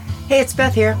Hey, it's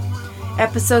Beth here.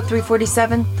 Episode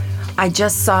 347. I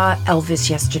just saw Elvis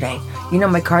yesterday. You know,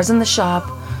 my car's in the shop,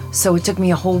 so it took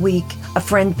me a whole week. A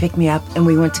friend picked me up, and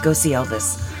we went to go see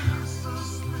Elvis.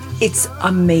 It's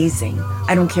amazing.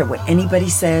 I don't care what anybody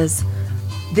says.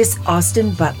 This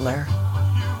Austin Butler,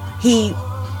 he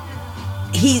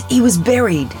was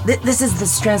buried. This is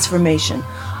this transformation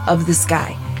of this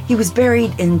guy. He was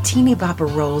buried in teeny bopper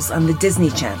roles on the Disney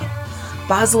Channel.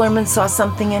 Baz Luhrmann saw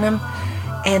something in him,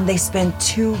 and they spent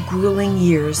 2 grueling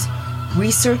years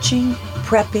researching,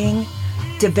 prepping,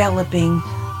 developing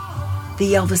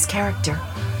the Elvis character.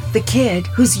 The kid,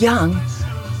 who's young,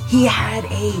 he had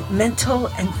a mental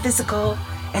and physical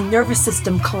and nervous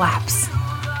system collapse.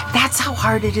 That's how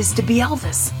hard it is to be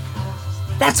Elvis.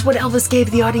 That's what Elvis gave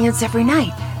the audience every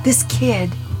night. This kid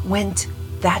went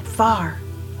that far.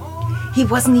 He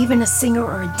wasn't even a singer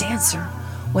or a dancer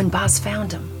when Baz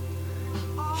found him.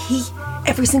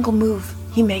 Every single move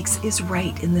he makes is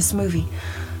right in this movie.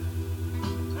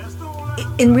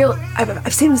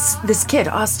 I've seen this kid,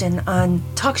 Austin, on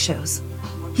talk shows.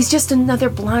 He's just another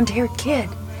blonde-haired kid.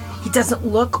 He doesn't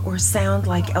look or sound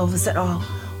like Elvis at all.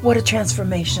 What a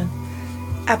transformation.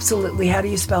 Absolutely, how do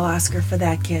you spell Oscar for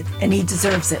that kid? And he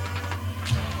deserves it.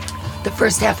 The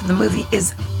first half of the movie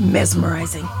is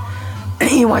mesmerizing.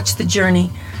 You watch the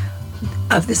journey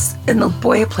of this, and the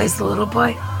boy who plays the little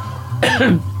boy,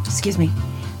 excuse me,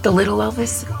 the little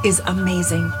Elvis is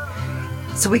amazing.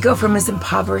 So we go from his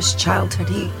impoverished childhood.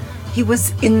 He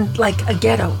was in like a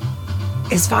ghetto.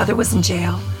 His father was in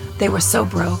jail. They were so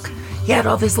broke. He had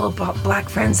all these little black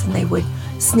friends, and they would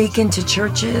sneak into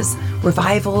churches,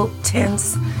 revival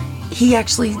tents. He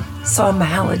actually saw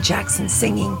Mahalia Jackson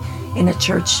singing in a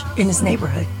church in his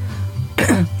neighborhood.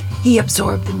 He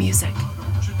absorbed the music.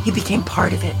 He became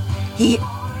part of it. He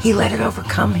let it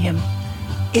overcome him.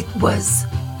 It was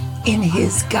in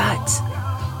his gut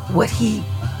what he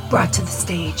brought to the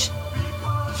stage.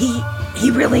 He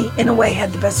really, in a way,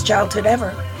 had the best childhood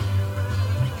ever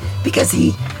because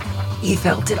he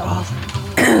felt it all.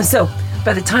 So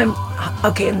by the time,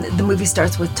 and the movie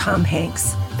starts with Tom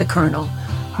Hanks, the Colonel,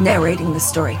 narrating the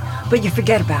story, but you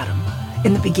forget about him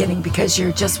in the beginning because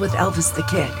you're just with Elvis the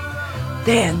kid.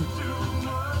 Then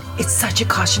it's such a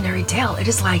cautionary tale. It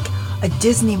is like a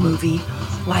Disney movie,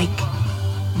 like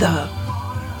the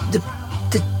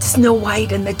Snow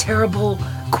White and the Terrible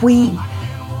Queen.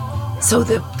 So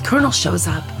the Colonel shows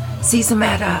up, sees him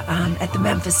at the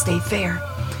Memphis State Fair,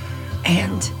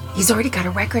 and he's already got a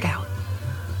record out.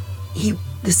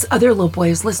 This other little boy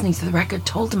who's listening to the record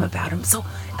told him about him, so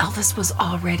Elvis was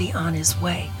already on his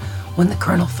way when the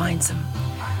Colonel finds him.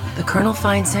 The Colonel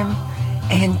finds him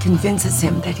and convinces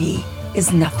him that he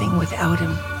is nothing without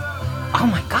him. Oh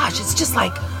my gosh, it's just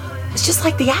like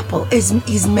the apple.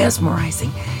 He's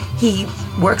mesmerizing. He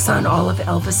works on all of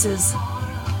Elvis's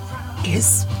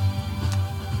his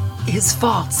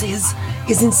faults, his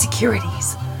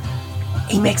insecurities.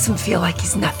 He makes him feel like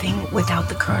he's nothing without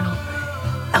the Colonel.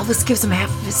 Elvis gives him half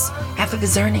of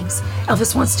his earnings.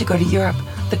 Elvis wants to go to Europe.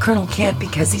 The Colonel can't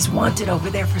because he's wanted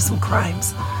over there for some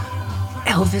crimes.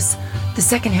 Elvis, the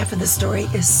second half of the story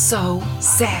is so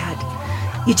sad.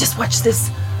 You just watch this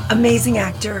amazing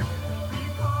actor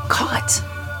caught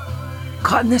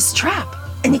in this trap.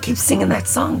 And he keeps singing that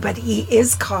song, but he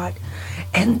is caught.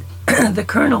 And the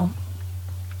Colonel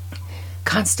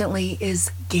constantly is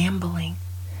gambling,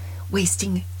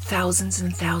 wasting thousands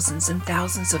and thousands and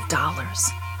thousands of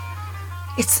dollars.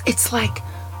 It's like,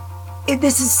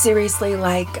 this is seriously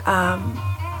like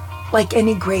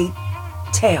any great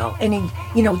tale.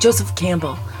 Joseph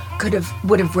Campbell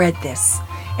would have read this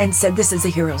and said, this is a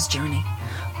hero's journey.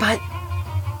 But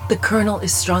the Colonel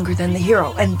is stronger than the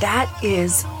hero, and that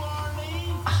is...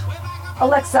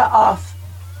 Alexa, off.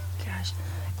 Gosh,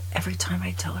 every time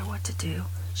I tell her what to do,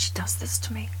 she does this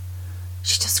to me.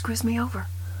 She just screws me over.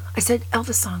 I said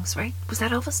Elvis songs, right? Was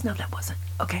that Elvis? No, that wasn't.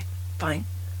 Okay, fine.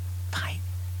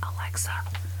 Alexa. I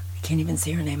can't even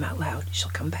say her name out loud.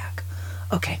 She'll come back.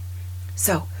 Okay,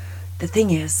 so the thing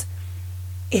is,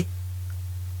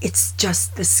 it's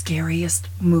just the scariest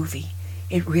movie.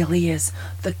 It really is.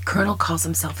 The Colonel calls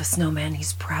himself a snowman.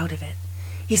 He's proud of it.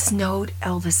 He snowed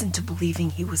Elvis into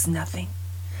believing he was nothing.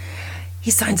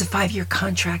 He signs a 5-year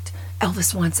contract.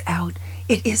 Elvis wants out.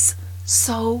 It is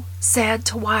so sad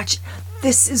to watch.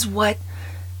 This is what...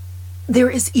 There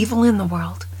is evil in the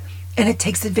world, and it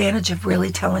takes advantage of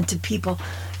really talented people.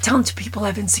 Talented people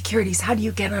have insecurities. How do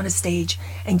you get on a stage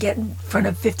and get in front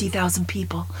of 50,000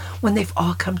 people when they've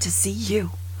all come to see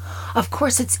you? Of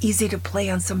course, it's easy to play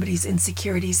on somebody's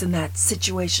insecurities in that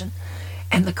situation,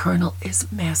 and the Colonel is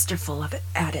masterful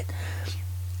at it.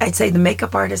 I'd say the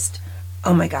makeup artist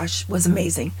oh my gosh, was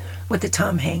amazing with the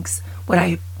Tom Hanks. What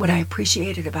I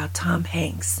appreciated about Tom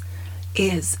Hanks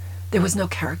is there was no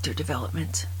character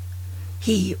development.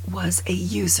 He was a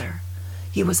user.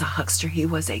 He was a huckster. He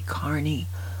was a carny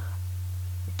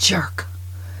jerk.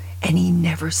 And he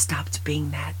never stopped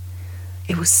being that.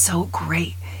 It was so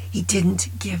great. He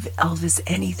didn't give Elvis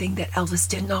anything that Elvis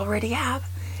didn't already have.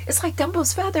 It's like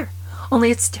Dumbo's feather,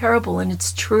 only it's terrible and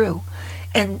it's true.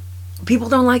 And people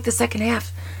don't like the second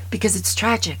half because it's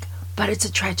tragic, but it's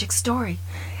a tragic story.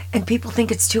 And people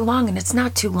think it's too long, and it's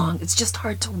not too long. It's just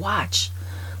hard to watch,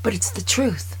 but it's the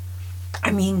truth.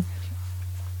 I mean,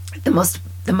 the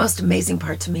most amazing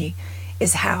part to me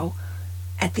is how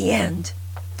at the end,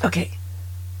 okay,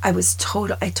 I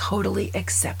totally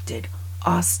accepted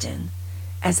Austin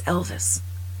as Elvis.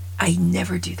 I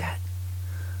never do that.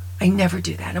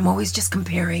 I'm always just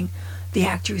comparing the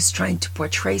actor who's trying to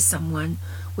portray someone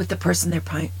with the person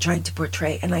they're trying to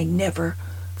portray, and I never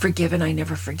forgive and I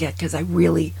never forget, because I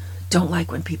really don't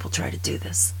like when people try to do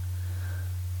this.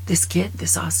 This kid,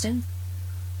 this Austin,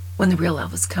 when the real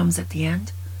Elvis comes at the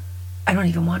end, I don't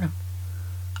even want him.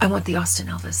 I want the Austin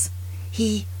Elvis.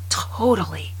 He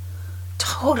totally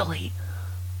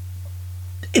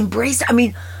embraced. I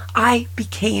mean, I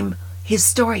became his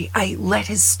story. I let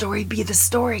his story be the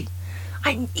story.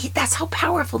 That's how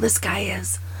powerful this guy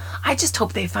is. I just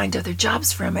hope they find other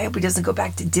jobs for him. I hope he doesn't go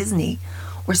back to Disney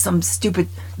or some stupid,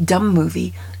 dumb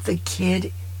movie. The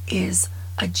kid is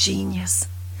a genius.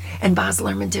 And Baz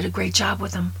Luhrmann did a great job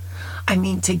with him. I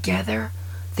mean, together,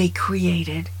 they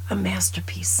created a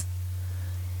masterpiece.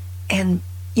 And,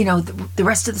 you know, the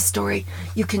rest of the story,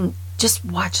 you can just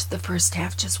watch the first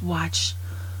half. Just watch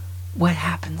what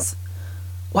happens.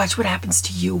 Watch what happens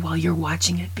to you while you're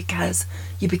watching it, because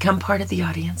you become part of the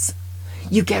audience.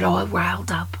 You get all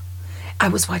riled up. I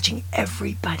was watching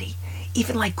everybody,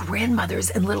 even like grandmothers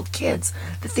and little kids.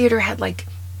 The theater had like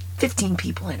 15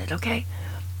 people in it, okay?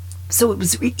 So it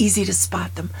was easy to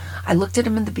spot them. I looked at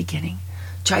them in the beginning,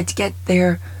 tried to get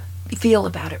their feel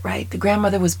about it, right? The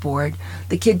grandmother was bored.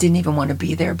 The kid didn't even want to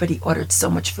be there, but he ordered so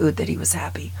much food that he was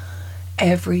happy.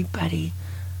 Everybody,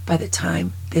 by the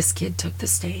time this kid took the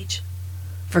stage,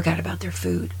 forgot about their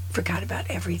food, forgot about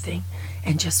everything,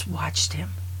 and just watched him.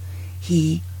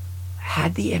 He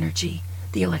had the energy,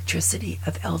 the electricity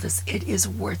of Elvis. It is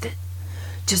worth it.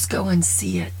 Just go and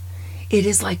see it. It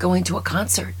is like going to a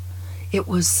concert. It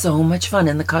was so much fun.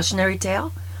 And the cautionary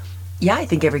tale? Yeah, I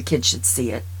think every kid should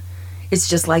see it. It's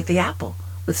just like the apple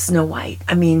with Snow White.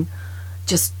 I mean,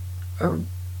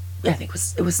 I think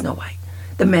it was Snow White.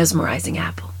 The mesmerizing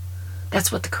apple.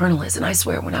 That's what the Colonel is. And I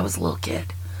swear, when I was a little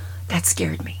kid, that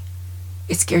scared me.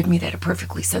 It scared me that a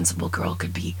perfectly sensible girl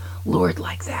could be lured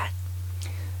like that.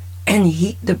 And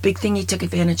the big thing he took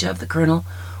advantage of, the Colonel,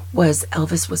 was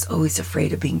Elvis was always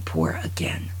afraid of being poor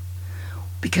again,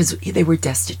 because they were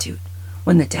destitute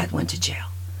when the dad went to jail.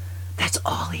 That's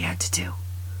all he had to do.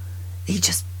 He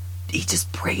just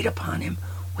preyed upon him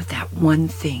with that one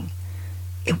thing.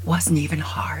 It wasn't even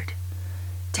hard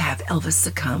to have Elvis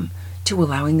succumb to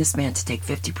allowing this man to take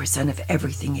 50% of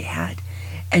everything he had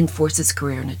and force his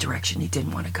career in a direction he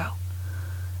didn't want to go.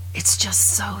 It's just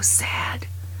so sad.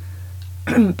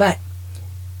 But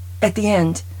at the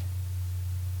end,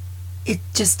 it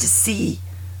just to see,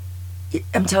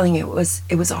 I'm telling you,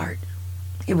 it was art.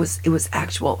 It was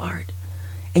actual art.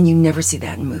 And you never see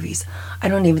that in movies. I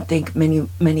don't even think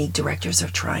many directors are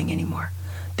trying anymore.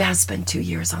 Baz spent 2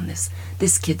 years on this.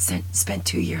 This kid spent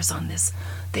 2 years on this.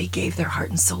 They gave their heart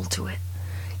and soul to it.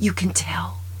 You can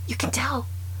tell. You can tell.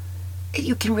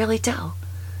 You can really tell.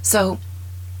 So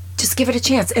just give it a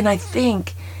chance. And I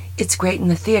think it's great in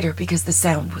the theater because the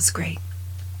sound was great.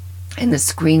 And the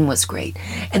screen was great.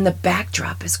 And the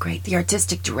backdrop is great. The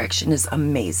artistic direction is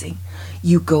amazing.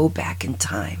 You go back in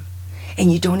time.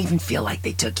 And you don't even feel like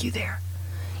they took you there.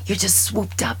 You're just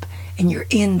swooped up and you're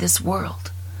in this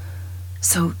world.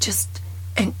 So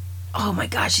and oh my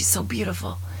gosh, she's so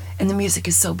beautiful. And the music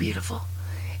is so beautiful.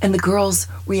 And the girls'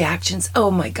 reactions,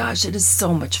 oh my gosh, it is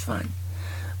so much fun.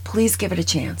 Please give it a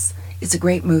chance. It's a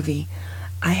great movie.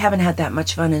 I haven't had that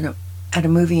much fun at a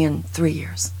movie in 3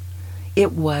 years.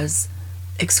 It was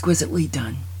exquisitely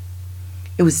done.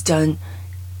 It was done.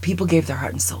 People gave their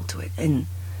heart and soul to it. And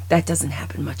that doesn't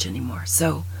happen much anymore.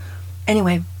 So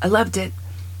anyway, I loved it.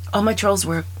 All my trolls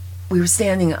we were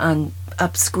standing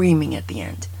up screaming at the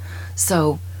end.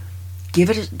 So give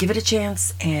it a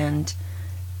chance, and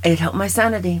it helped my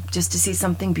sanity just to see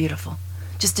something beautiful.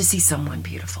 Just to see someone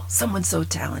beautiful. Someone so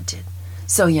talented,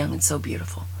 so young and so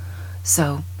beautiful.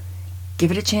 So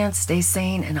give it a chance, stay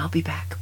sane, and I'll be back.